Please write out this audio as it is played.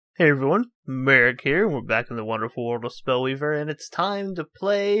Hey everyone, Merric here, and we're back in the wonderful world of Spellweaver, and it's time to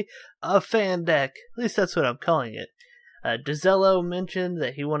play a fan deck. At least that's what I'm calling it. Dizello mentioned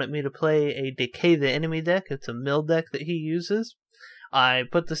that he wanted me to play a Decay the Enemy deck. It's a mill deck that he uses. I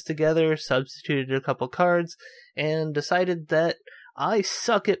put this together, substituted a couple cards, and decided that I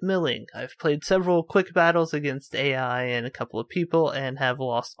suck at milling. I've played several quick battles against AI and a couple of people, and have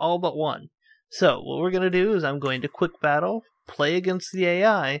lost all but one. So, what we're going to do is I'm going to quick battle, play against the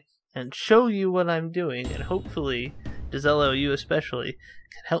AI, and show you what I'm doing, and hopefully, Dizello, you especially,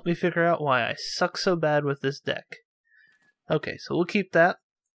 can help me figure out why I suck so bad with this deck. Okay, so we'll keep that.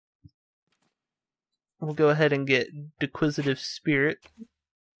 We'll go ahead and get Dequisitive Spirit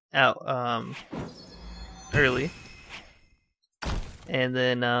out early. And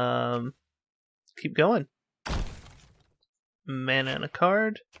then keep going. Mana and a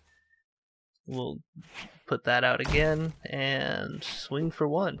card. We'll put that out again and swing for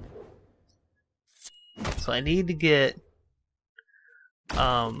one. So I need to get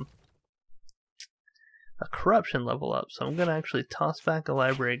a corruption level up. So I'm going to actually toss back a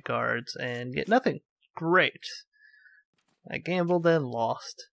library guards and get nothing. Great. I gambled and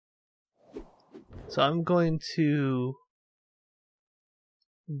lost. So I'm going to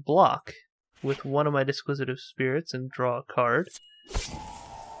block with one of my Disquisitive Spirits and draw a card.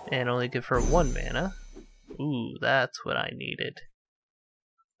 And only give her 1 mana. Ooh, that's what I needed.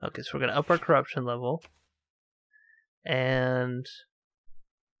 Okay, so we're going to up our corruption level. And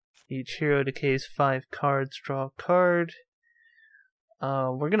each hero decays 5 cards, draw a card.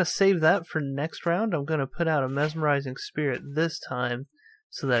 We're going to save that for next round. I'm going to put out a Mesmerizing Spirit this time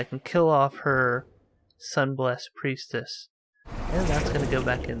so that I can kill off her Sunblessed Priestess. And that's going to go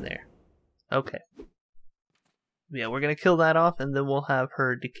back in there. Okay. Yeah, we're going to kill that off, and then we'll have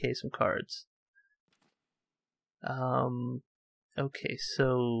her decay some cards. Okay,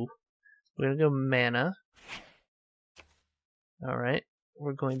 so we're going to go mana. Alright,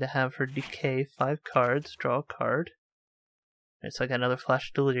 we're going to have her decay 5 cards, draw a card. Alright, so I got another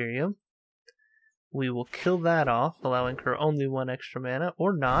Flash Delirium. We will kill that off, allowing her only 1 extra mana,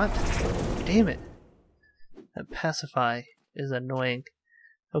 or not. Damn it! That Pacify is annoying.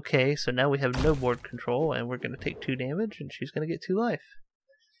 Okay, so now we have no board control, and we're going to take 2 damage, and she's going to get 2 life.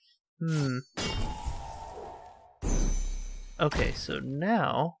 Okay, so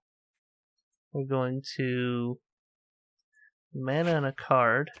now we're going to mana and a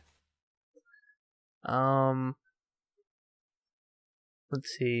card.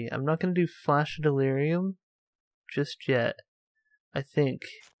 Let's see, I'm not going to do Flash Delirium just yet. I think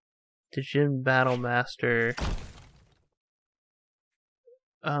Djinn Battlemaster.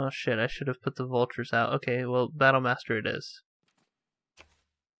 Oh shit, I should have put the vultures out. Okay, well, Battlemaster it is.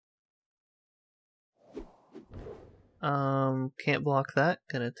 Can't block that.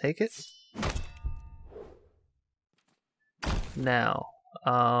 Gonna take it. Now,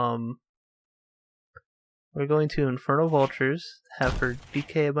 we're going to Infernal Vultures, have her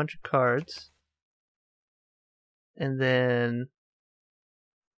decay a bunch of cards, and then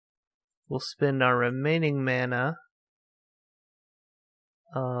we'll spend our remaining mana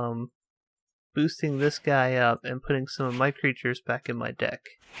boosting this guy up and putting some of my creatures back in my deck.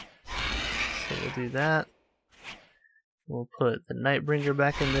 So we'll do that. We'll put the Nightbringer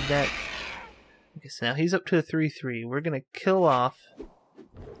back in the deck. Okay, so now he's up to a 3/3. We're going to kill off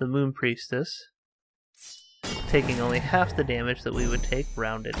the Moon Priestess, taking only half the damage that we would take,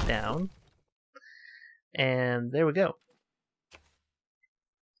 rounded down. And there we go.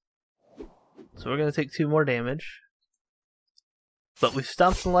 So we're going to take 2 more damage. But we've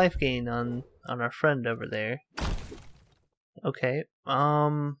stopped the life gain on our friend over there. Okay,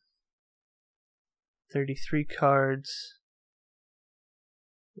 33 cards.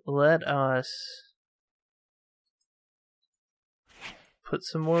 Let us put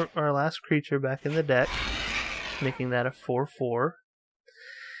some more our last creature back in the deck, making that a 4/4.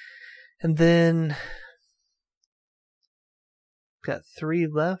 And then got 3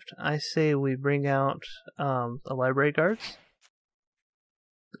 left. I say we bring out the library guards.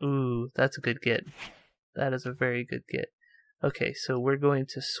 Ooh, that's a good get. That is a very good get. Okay, so we're going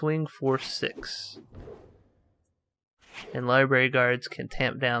to swing for 6. And library guards can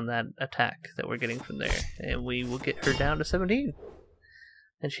tamp down that attack that we're getting from there. And we will get her down to 17.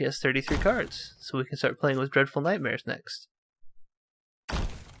 And she has 33 cards. So we can start playing with Dreadful Nightmares next.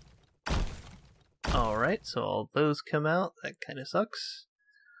 Alright, so all those come out. That kind of sucks.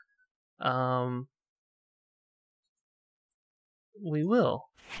 We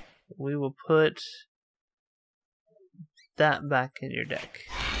will put that back in your deck.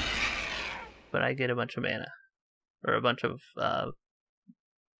 But I get a bunch of mana. Or a bunch of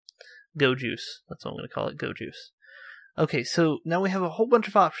Go Juice. That's what I'm going to call it, Go Juice. Okay, so now we have a whole bunch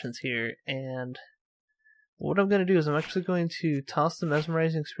of options here, and what I'm going to do is I'm actually going to toss the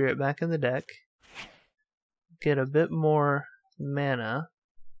Mesmerizing Spirit back in the deck, get a bit more mana.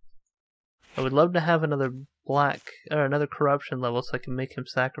 I would love to have another another corruption level so I can make him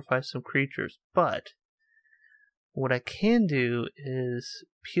sacrifice some creatures, but what I can do is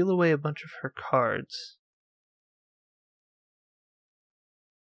peel away a bunch of her cards.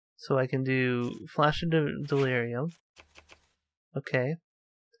 So I can do Flash into Delirium. Okay.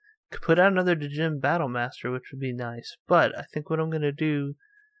 Could put out another Djinn Battlemaster, which would be nice, but I think what I'm going to do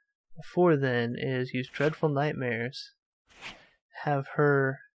before then is use Dreadful Nightmares, have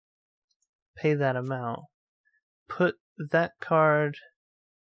her pay that amount, put that card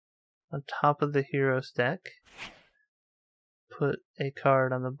on top of the hero's deck, put a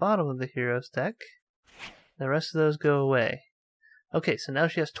card on the bottom of the hero's deck, the rest of those go away. Okay, so now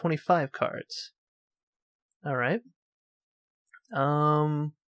she has 25 cards. Alright.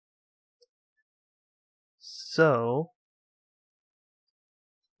 So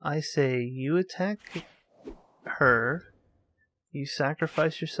I say you attack her, you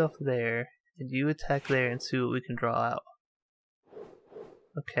sacrifice yourself there, and you attack there and see what we can draw out.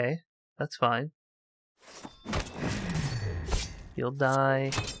 Okay, that's fine. You'll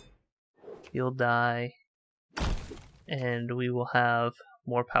die, and we will have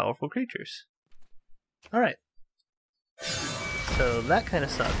more powerful creatures. Alright. So that kind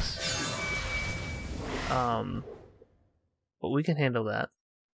of sucks. But we can handle that.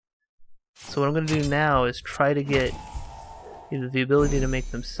 So what I'm going to do now is try to get either the ability to make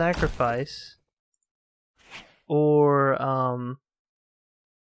them sacrifice, or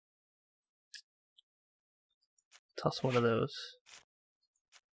toss one of those.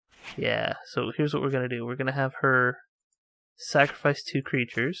 Yeah, so here's what we're going to do. We're going to have her sacrifice 2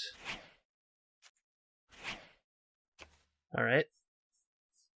 creatures. Alright.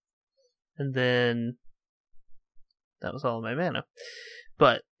 And then that was all of my mana.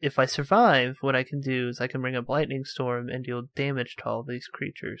 But if I survive, what I can do is I can bring up Lightning Storm and deal damage to all these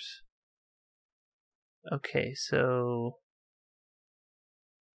creatures. Okay, so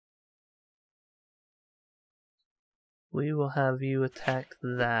we will have you attack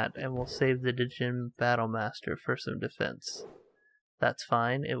that, and we'll save the Djinn Battlemaster for some defense. That's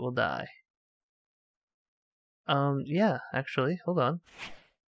fine, it will die. Yeah, actually, hold on.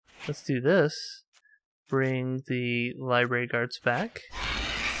 Let's do this. Bring the Library Guards back,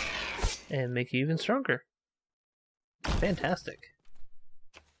 and make you even stronger. Fantastic.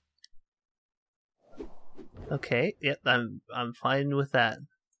 Okay, yep, I'm fine with that.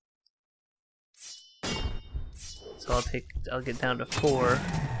 So I'll get down to 4.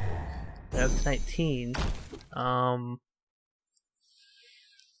 Up to 19.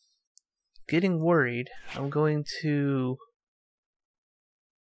 Getting worried. I'm going to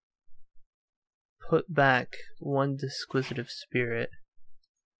put back 1 Disquisitive Spirit.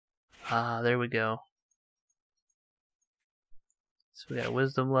 Ah, there we go. So we got a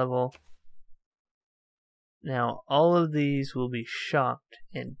Wisdom level. Now, all of these will be shocked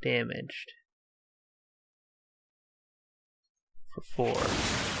and damaged for 4.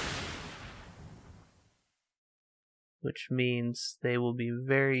 Which means they will be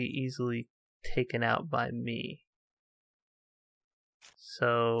very easily taken out by me.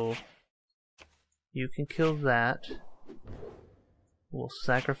 So you can kill that. We'll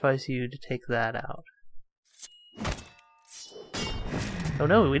sacrifice you to take that out. Oh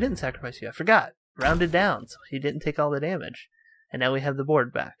no, we didn't sacrifice you. I forgot. Rounded down, so he didn't take all the damage. And now we have the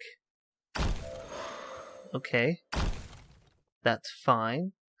board back. Okay. That's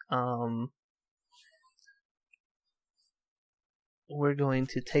fine. We're going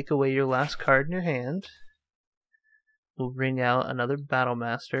to take away your last card in your hand. We'll bring out another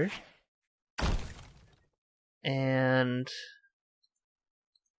Battlemaster. And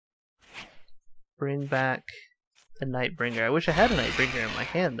bring back the Nightbringer. I wish I had a Nightbringer in my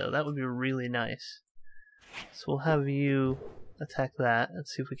hand, though. That would be really nice. So we'll have you attack that and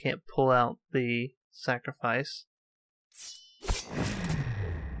see if we can't pull out the sacrifice.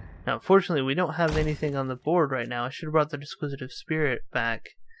 Now, unfortunately, we don't have anything on the board right now. I should have brought the Disquisitive Spirit back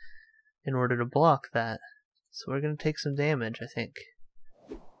in order to block that. So we're going to take some damage, I think.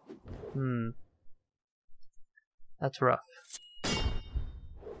 That's rough.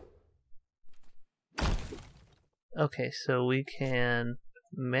 Okay, so we can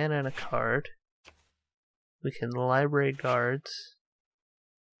mana in a card. We can Library Guards.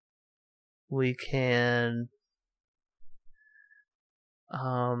 We can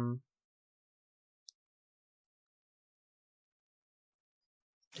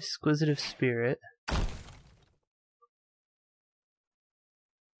Disquisitive Spirit. I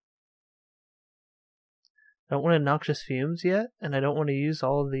don't want Noxious Fumes yet, and I don't want to use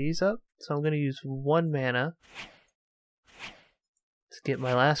all of these up, so I'm going to use 1 mana to get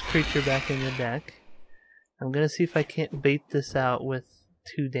my last creature back in the deck. I'm going to see if I can't bait this out with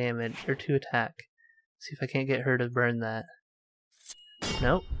 2 damage, or 2 attack. See if I can't get her to burn that.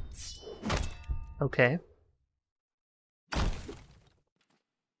 Nope. Okay.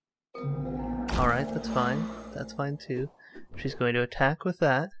 Alright, that's fine. That's fine too. She's going to attack with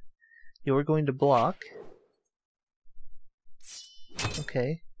that. You're going to block.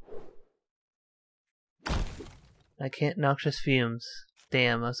 Okay. I can't Noxious Fumes.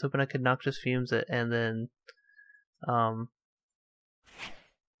 Damn, I was hoping I could Noxious Fumes it and then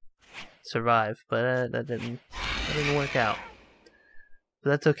survive, but that didn't work out.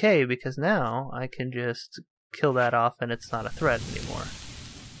 But that's okay, because now I can just kill that off and it's not a threat anymore.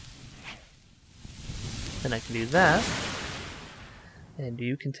 Then I can do that, and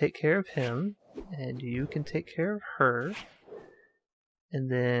you can take care of him, and you can take care of her, and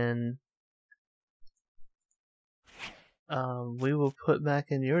then we will put back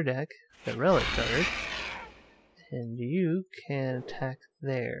in your deck the Relic card, and you can attack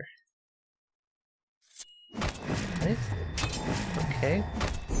there. Right? Okay.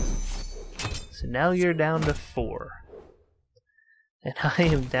 So now you're down to 4. And I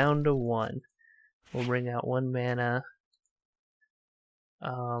am down to 1. We'll bring out 1 mana.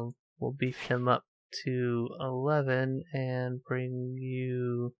 We'll beef him up to 11 and bring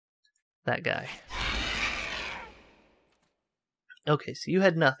you that guy. Okay, so you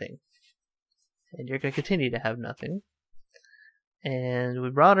had nothing. And you're going to continue to have nothing. And we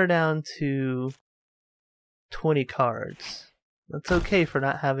brought her down to 20 cards. That's okay for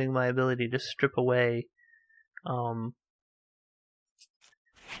not having my ability to strip away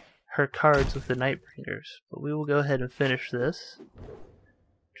her cards with the Nightbringers. But we will go ahead and finish this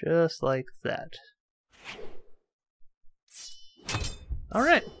just like that.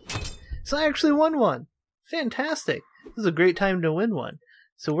 Alright, so I actually won one. Fantastic. This is a great time to win one.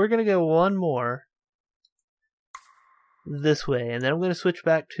 So we're going to go one more this way, and then I'm going to switch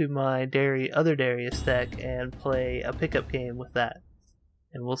back to my other Darius deck and play a pickup game with that.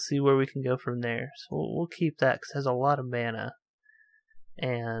 And we'll see where we can go from there. So we'll keep that because it has a lot of mana.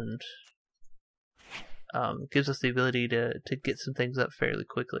 And gives us the ability to get some things up fairly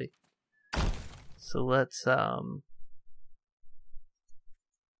quickly. So let's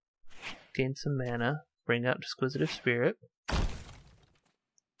gain some mana, bring out Disquisitive Spirit.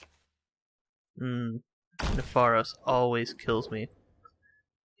 Nefaros always kills me.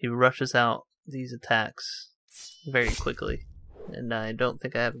 He rushes out these attacks very quickly, and I don't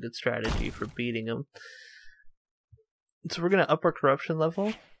think I have a good strategy for beating him. So we're going to up our corruption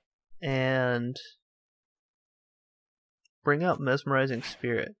level and bring out Mesmerizing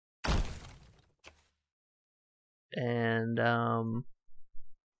Spirit. And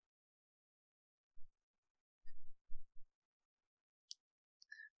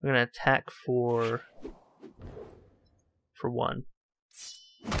we're going to attack for 1.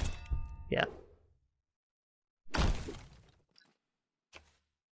 Yeah.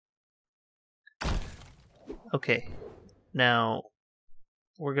 Okay. Now,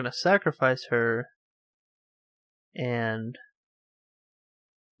 we're going to sacrifice her, and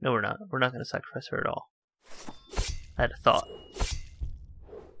no, we're not. We're not going to sacrifice her at all. I had a thought.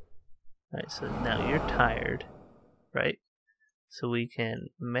 Alright, so now you're tired, right? So we can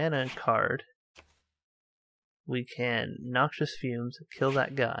mana card. We can Noxious Fumes, kill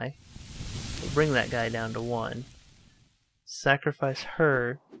that guy. We'll bring that guy down to 1. Sacrifice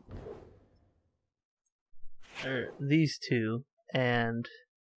her. Or these two, and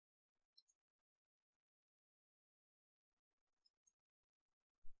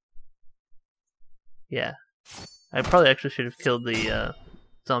yeah, I probably actually should have killed the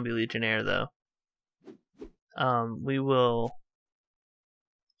Zombie Legionnaire though. We will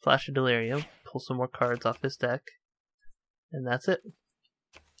Flash of Delirium, pull some more cards off his deck, and that's it.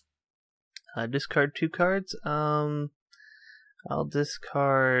 Discard 2 cards. I'll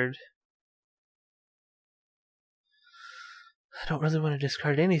discard. I don't really want to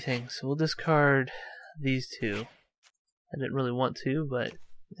discard anything, so we'll discard these 2. I didn't really want to, but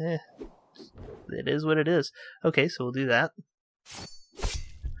it is what it is. Okay, so we'll do that.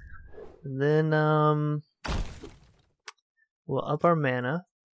 And then we'll up our mana.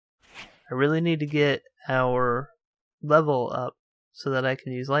 I really need to get our level up so that I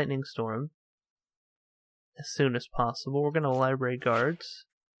can use Lightning Storm as soon as possible. We're going to Library Guards.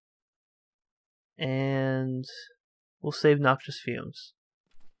 And we'll save Noxious Fumes.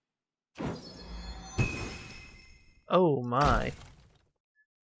 Oh my.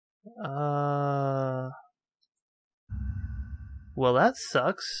 Well, that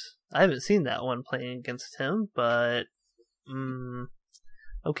sucks. I haven't seen that one playing against him, but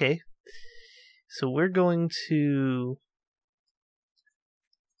okay. So we're going to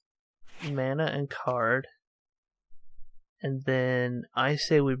mana and card, and then I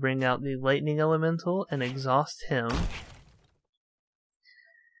say we bring out the lightning elemental and exhaust him,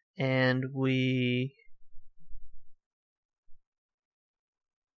 and we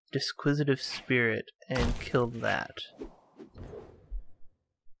Disquisitive Spirit and kill that.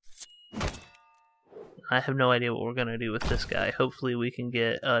 I have no idea what we're going to do with this guy. Hopefully we can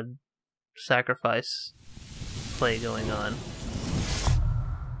get a sacrifice play going on.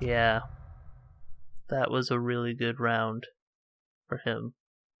 Yeah. That was a really good round for him.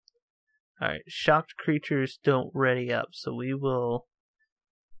 Alright, shocked creatures don't ready up, so we will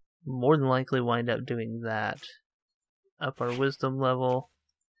more than likely wind up doing that. Up our wisdom level.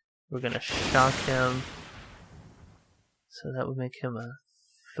 We're going to shock him. So that would make him a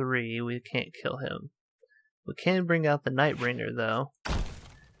 3. We can't kill him. We can bring out the Nightbringer though,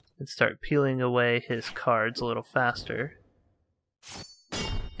 and start peeling away his cards a little faster.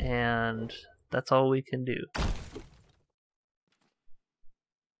 And that's all we can do.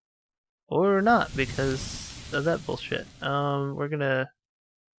 Or not, because of that bullshit. We're gonna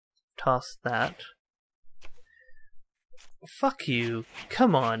toss that. Fuck you.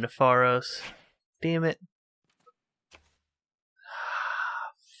 Come on, Nepharos. Damn it.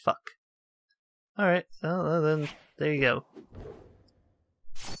 Fuck. Alright, well then, there you go.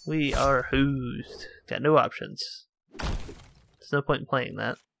 We are hoosed. Got no options. There's no point in playing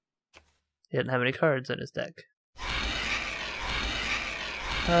that. He didn't have any cards in his deck.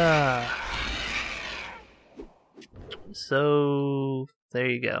 So, there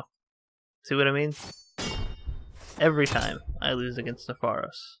you go. See what I mean? Every time I lose against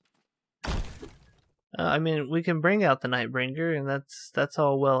Nepharos. I mean, we can bring out the Nightbringer, and that's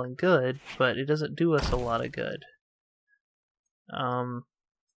all well and good, but it doesn't do us a lot of good.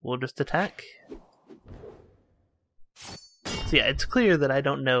 We'll just attack. So yeah, it's clear that I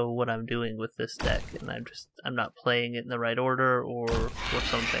don't know what I'm doing with this deck, and I'm not playing it in the right order or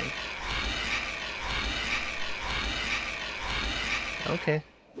something. Okay.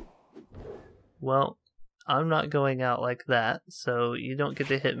 Well, I'm not going out like that, so you don't get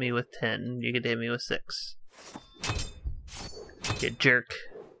to hit me with 10, you get to hit me with 6. You jerk.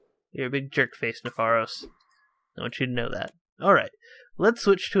 You're a big jerk face, Nepharos. I want you to know that. Alright, let's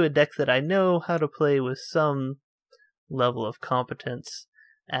switch to a deck that I know how to play with some level of competence.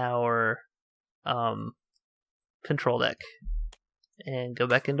 Our control deck. And go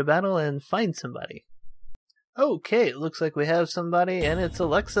back into battle and find somebody. Okay, it looks like we have somebody, and it's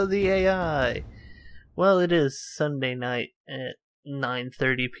Alexa the AI. Well, it is Sunday night at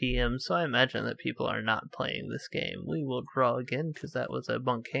 9:30 p.m., so I imagine that people are not playing this game. We will draw again, because that was a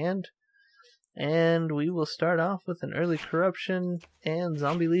bunk hand. And we will start off with an early corruption and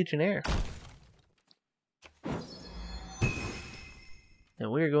zombie legionnaire.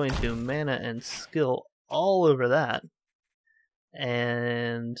 And we're going to mana and skill all over that.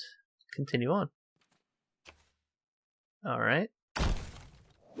 And continue on. Alright.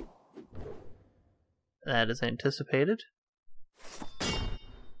 That is anticipated.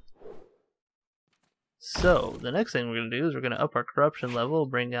 So, the next thing we're going to do is we're going to up our corruption level,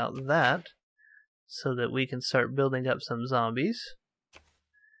 bring out that, so that we can start building up some zombies.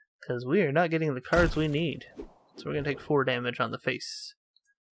 Because we are not getting the cards we need. So we're going to take 4 damage on the face.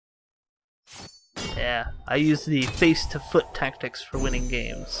 Yeah, I use the face-to-foot tactics for winning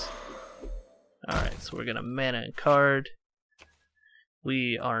games. Alright, so we're going to mana and card.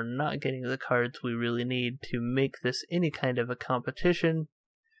 We are not getting the cards we really need to make this any kind of a competition.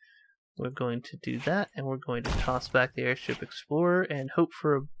 We're going to do that, and we're going to toss back the Airship Explorer and hope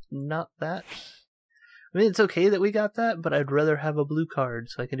for not that. I mean, it's okay that we got that, but I'd rather have a blue card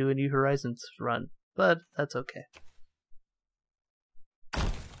so I can do a New Horizons run. But that's okay.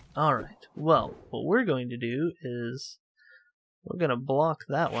 Alright, well, what we're going to do is we're going to block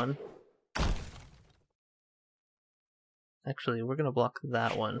that one. Actually, we're going to block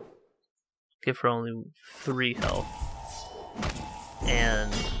that one. Give her only 3 health.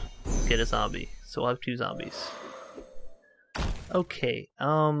 And get a zombie. So we'll have 2 zombies. Okay,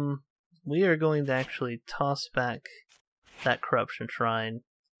 we are going to actually toss back that Corruption Shrine.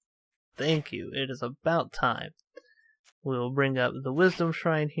 Thank you, it is about time. We will bring up the Wisdom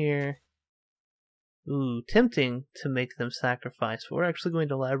Shrine here. Ooh, tempting to make them sacrifice, but we're actually going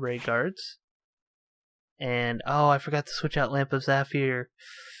to Library Guards. And, oh, I forgot to switch out Lamp of Zafir.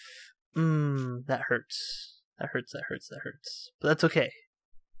 That hurts. That hurts. But that's okay.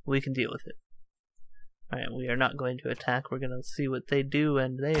 We can deal with it. Alright, we are not going to attack. We're going to see what they do,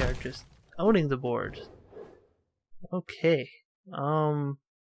 and they are just owning the board. Okay.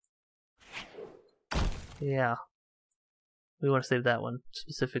 Yeah. We want to save that one,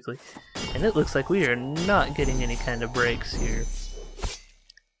 specifically. And it looks like we are not getting any kind of breaks here.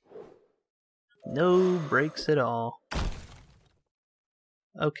 No breaks at all.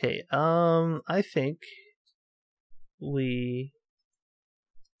 Okay, I think we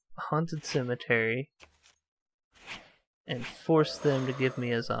Haunted Cemetery and force them to give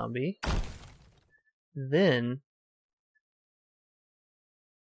me a zombie. Then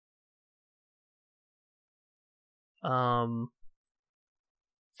if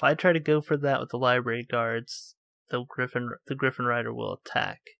I try to go for that with the library guards, the Griffin Rider will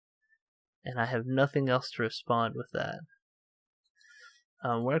attack. And I have nothing else to respond with that.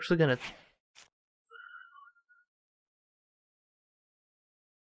 We're actually gonna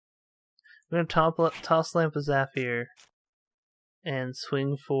toss Lamp of Zafir and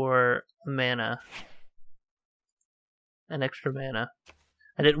swing for mana. An extra mana.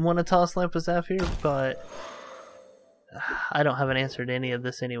 I didn't want to toss Lamp of Zafir, but I don't have an answer to any of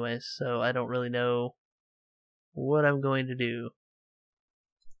this anyways, so I don't really know what I'm going to do.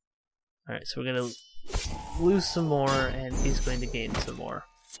 Alright, so we're going to lose some more, and he's going to gain some more.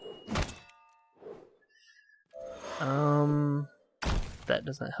 That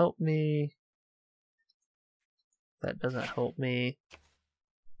doesn't help me. That doesn't help me.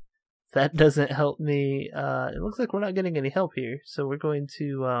 That doesn't help me. It looks like we're not getting any help here, so we're going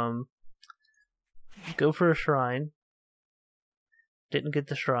to go for a shrine. Didn't get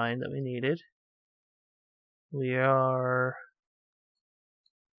the shrine that we needed. We are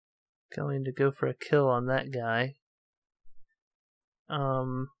going to go for a kill on that guy.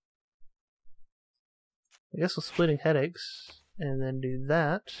 I guess we'll Splitting Headaches and then do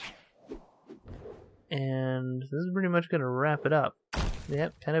that. And this is pretty much going to wrap it up.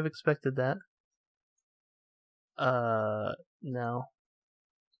 Yep, kind of expected that. No.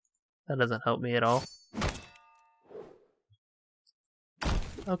 That doesn't help me at all.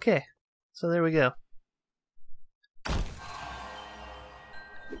 Okay, so there we go.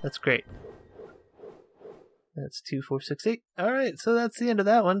 That's great. That's 2, 4, 6, 8. Alright, so that's the end of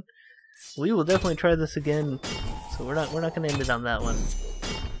that one. We will definitely try this again. So we're not gonna end it on that one.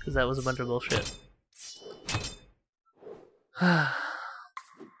 Because that was a bunch of bullshit.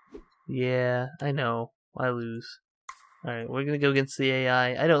 Yeah, I know. I lose. Alright, we're gonna go against the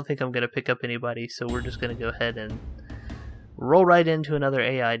AI. I don't think I'm gonna pick up anybody, so we're just gonna go ahead and roll right into another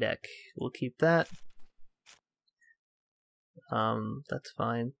AI deck. We'll keep that. That's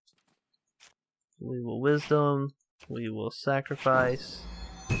fine. We will Wisdom. We will Sacrifice.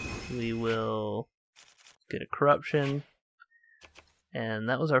 We will get a Corruption. And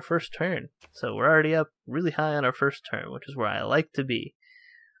that was our first turn. So we're already up really high on our first turn, which is where I like to be.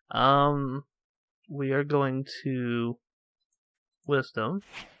 We are going to Wisdom.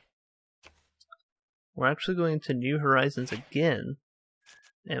 We're actually going to New Horizons again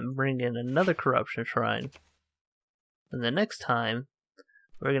and bring in another Corruption Shrine. And the next time,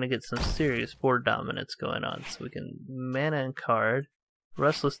 we're going to get some serious board dominance going on. So we can mana and card,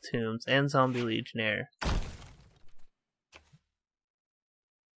 Restless Tombs, and Zombie Legionnaire.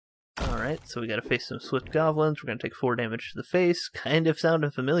 Alright, so we gotta face some Swift Goblins. We're gonna take 4 damage to the face. Kind of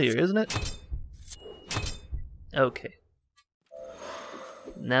sounding familiar, isn't it? Okay.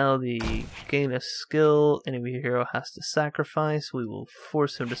 Now the gain a skill enemy hero has to sacrifice. We will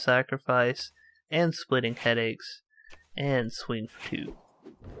force him to sacrifice, and Splitting Headaches, and swing for 2.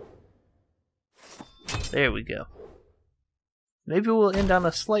 There we go. Maybe we'll end on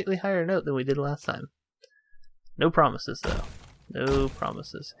a slightly higher note than we did last time. No promises though. No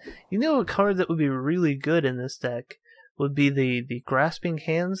promises. You know, a card that would be really good in this deck would be the Grasping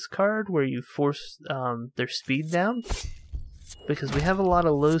Hands card, where you force their speed down. Because we have a lot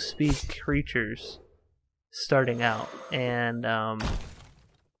of low speed creatures starting out, and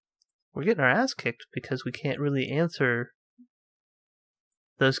we're getting our ass kicked because we can't really answer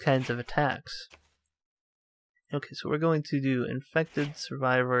those kinds of attacks. Okay, so we're going to do Infected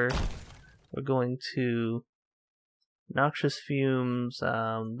Survivor. We're going to Noxious Fumes,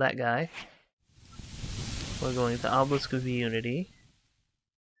 that guy. We're going to Obelisk of Unity.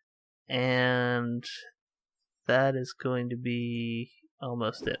 And that is going to be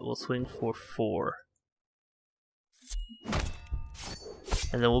almost it. We'll swing for 4.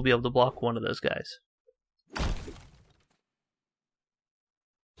 And then we'll be able to block one of those guys.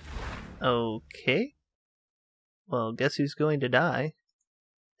 Okay. Well, guess who's going to die?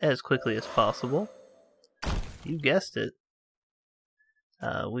 as quickly as possible. You guessed it.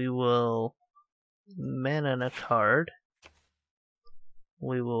 We will mana a card.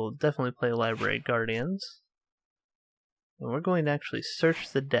 We will definitely play Library Guardians. And we're going to actually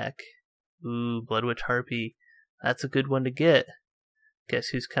search the deck. Ooh, Bloodwitch Harpy. That's a good one to get. Guess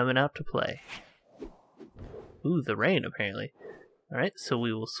who's coming out to play? Ooh, the rain, apparently. Alright, so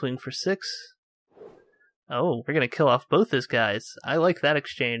we will swing for 6. Oh, we're going to kill off both his guys. I like that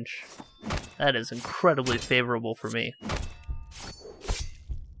exchange. That is incredibly favorable for me.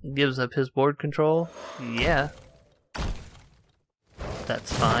 Gives up his board control. Yeah.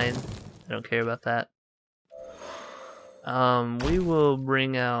 That's fine. I don't care about that. We will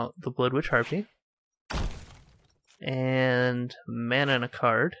bring out the Bloodwitch Harpy. And mana a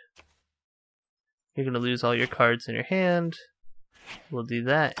card. You're going to lose all your cards in your hand. We'll do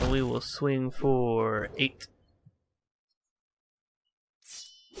that, and we will swing for 8.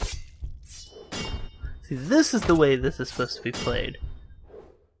 See, this is the way this is supposed to be played.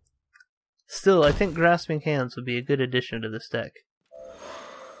 Still, I think Grasping Hands would be a good addition to this deck.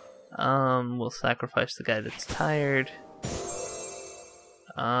 We'll sacrifice the guy that's tired.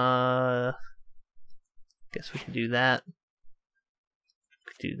 Guess we can do that.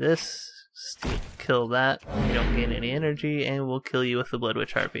 We can do this. Kill that. You don't gain any energy, and we'll kill you with the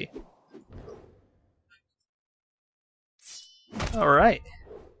Bloodwitch Harpy. Alright.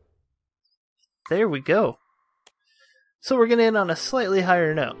 There we go. So we're gonna end on a slightly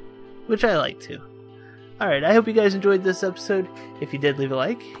higher note, which I like to. Alright, I hope you guys enjoyed this episode. If you did, leave a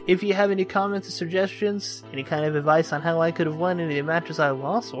like. If you have any comments or suggestions, any kind of advice on how I could have won any of the matches I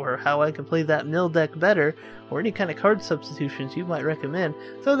lost, or how I can play that mill deck better, or any kind of card substitutions you might recommend,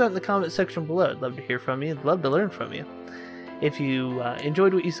 throw that in the comment section below. I'd love to hear from you. I'd love to learn from you. If you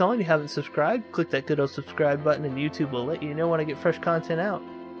enjoyed what you saw and you haven't subscribed, click that good old subscribe button and YouTube will let you know when I get fresh content out.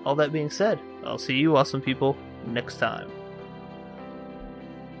 All that being said, I'll see you awesome people next time.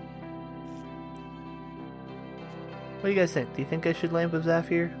 What do you guys think? Do you think I should Lamp of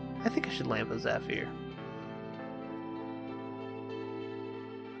Zafir? I think I should Lamp of Zafir.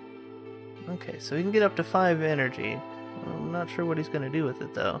 Okay, so he can get up to 5 energy. I'm not sure what he's going to do with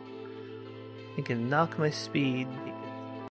it, though. He can knock my speed. He